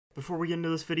Before we get into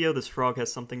this video, this frog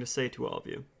has something to say to all of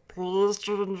you. Please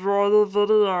enjoy the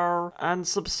video and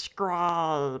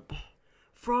subscribe.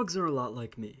 Frogs are a lot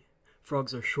like me.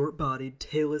 Frogs are short-bodied,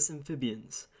 tailless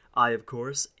amphibians. I, of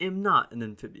course, am not an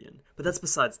amphibian, but that's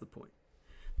besides the point.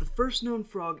 The first known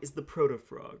frog is the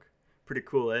protofrog. Pretty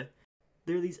cool, eh?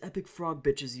 They're these epic frog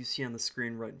bitches you see on the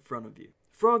screen right in front of you.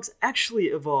 Frogs actually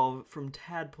evolve from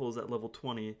tadpoles at level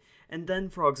 20, and then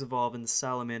frogs evolve into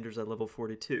salamanders at level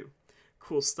 42.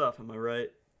 Cool stuff, am I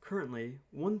right? Currently,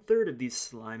 1/3 of these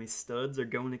slimy studs are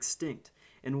going extinct,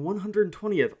 and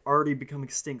 120 have already become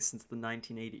extinct since the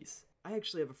 1980s. I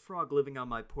actually have a frog living on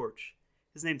my porch.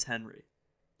 His name's Henry.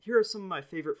 Here are some of my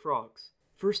favorite frogs.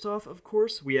 First off, of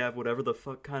course, we have whatever the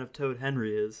fuck kind of toad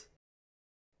Henry is.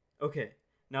 Okay,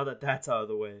 now that that's out of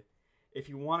the way, if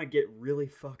you want to get really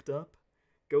fucked up,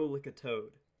 go lick a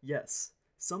toad. Yes,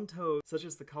 some toads, such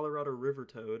as the Colorado River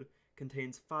toad,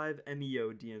 contains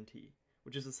 5-MeO-DMT,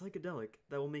 which is a psychedelic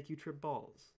that will make you trip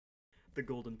balls. The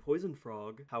golden poison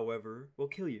frog, however, will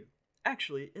kill you.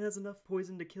 Actually, it has enough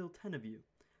poison to kill 10 of you.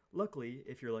 Luckily,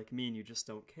 if you're like me and you just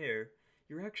don't care,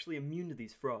 you're actually immune to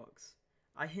these frogs.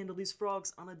 I handle these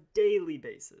frogs on a daily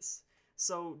basis.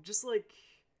 So, just like,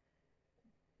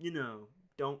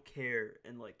 don't care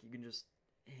and you can just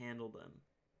handle them.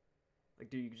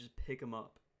 Dude, you can just pick them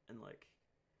up and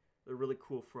they're really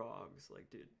cool frogs.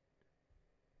 Dude,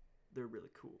 they're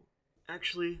really cool.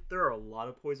 Actually, there are a lot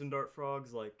of poison dart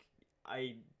frogs.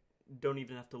 I don't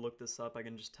even have to look this up. I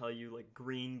can just tell you,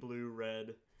 green, blue,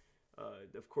 red.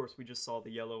 Of course, we just saw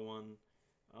the yellow one.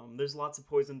 There's lots of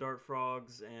poison dart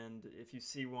frogs, and if you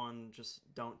see one, just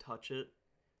don't touch it.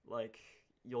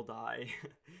 You'll die.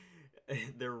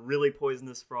 They're really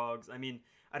poisonous frogs. I mean,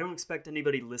 I don't expect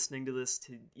anybody listening to this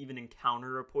to even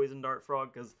encounter a poison dart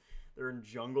frog, because they're in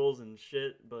jungles and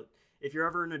shit, but if you're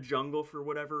ever in a jungle for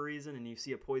whatever reason and you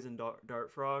see a poison dart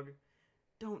frog,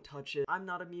 don't touch it. I'm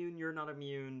not immune, you're not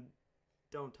immune,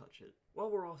 don't touch it.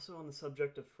 While we're also on the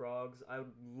subject of frogs, I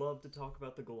would love to talk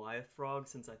about the Goliath frog,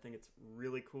 since I think it's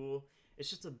really cool. It's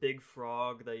just a big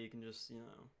frog that you can just,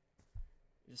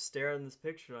 just stare at in this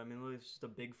picture. I mean, it's just a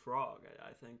big frog,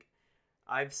 I think.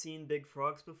 I've seen big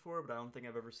frogs before, but I don't think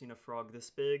I've ever seen a frog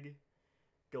this big.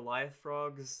 Goliath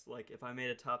frogs, if I made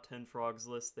a top 10 frogs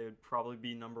list, they would probably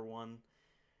be number 1.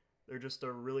 They're just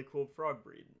a really cool frog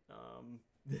breed.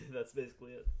 That's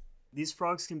basically it. These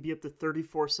frogs can be up to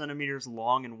 34 centimeters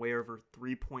long and weigh over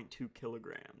 3.2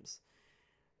 kilograms.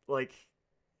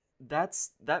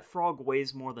 That frog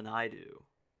weighs more than I do.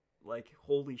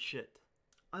 Holy shit.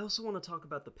 I also want to talk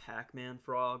about the Pac-Man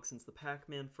frog, since the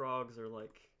Pac-Man frogs are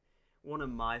one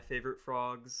of my favorite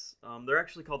frogs. They're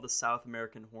actually called the South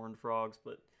American horned frogs,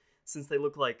 but since they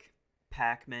look like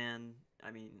Pac-Man, I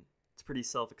mean, it's pretty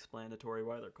self-explanatory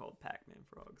why they're called Pac-Man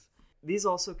frogs. These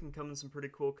also can come in some pretty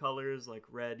cool colors, like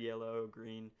red, yellow,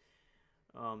 green,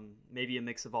 maybe a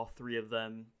mix of all 3 of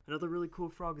them. Another really cool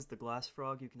frog is the glass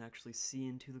frog. You can actually see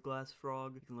into the glass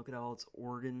frog. You can look at all its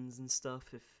organs and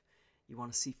stuff if you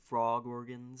want to see frog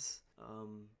organs.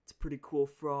 It's a pretty cool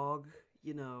frog,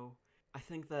 I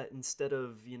think that instead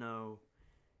of,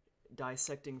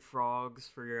 dissecting frogs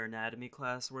for your anatomy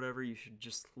class or whatever, you should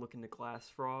just look into glass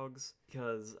frogs,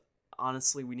 because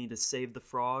honestly, we need to save the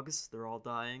frogs. They're all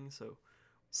dying, so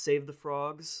save the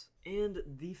frogs. And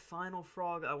the final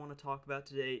frog I want to talk about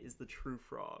today is the true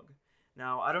frog.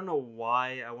 Now, I don't know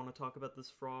why I want to talk about this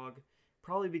frog.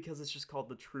 Probably because it's just called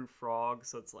the true frog,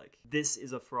 so it's this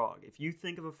is a frog. If you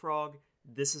think of a frog,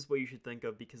 this is what you should think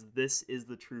of, because this is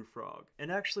the true frog.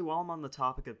 And actually, while I'm on the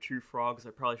topic of true frogs, I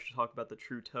probably should talk about the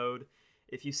true toad.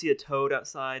 If you see a toad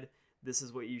outside, this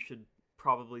is what you should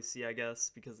probably see, I guess,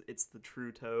 because it's the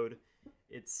true toad.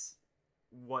 It's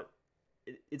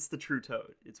the true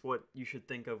toad. It's what you should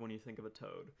think of when you think of a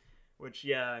toad. Which,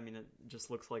 yeah, I mean, it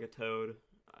just looks like a toad.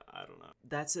 I don't know.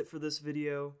 That's it for this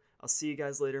video. I'll see you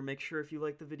guys later. Make sure if you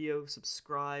like the video,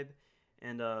 subscribe,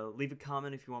 and leave a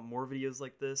comment if you want more videos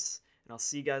like this. And I'll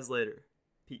see you guys later.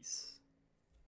 Peace.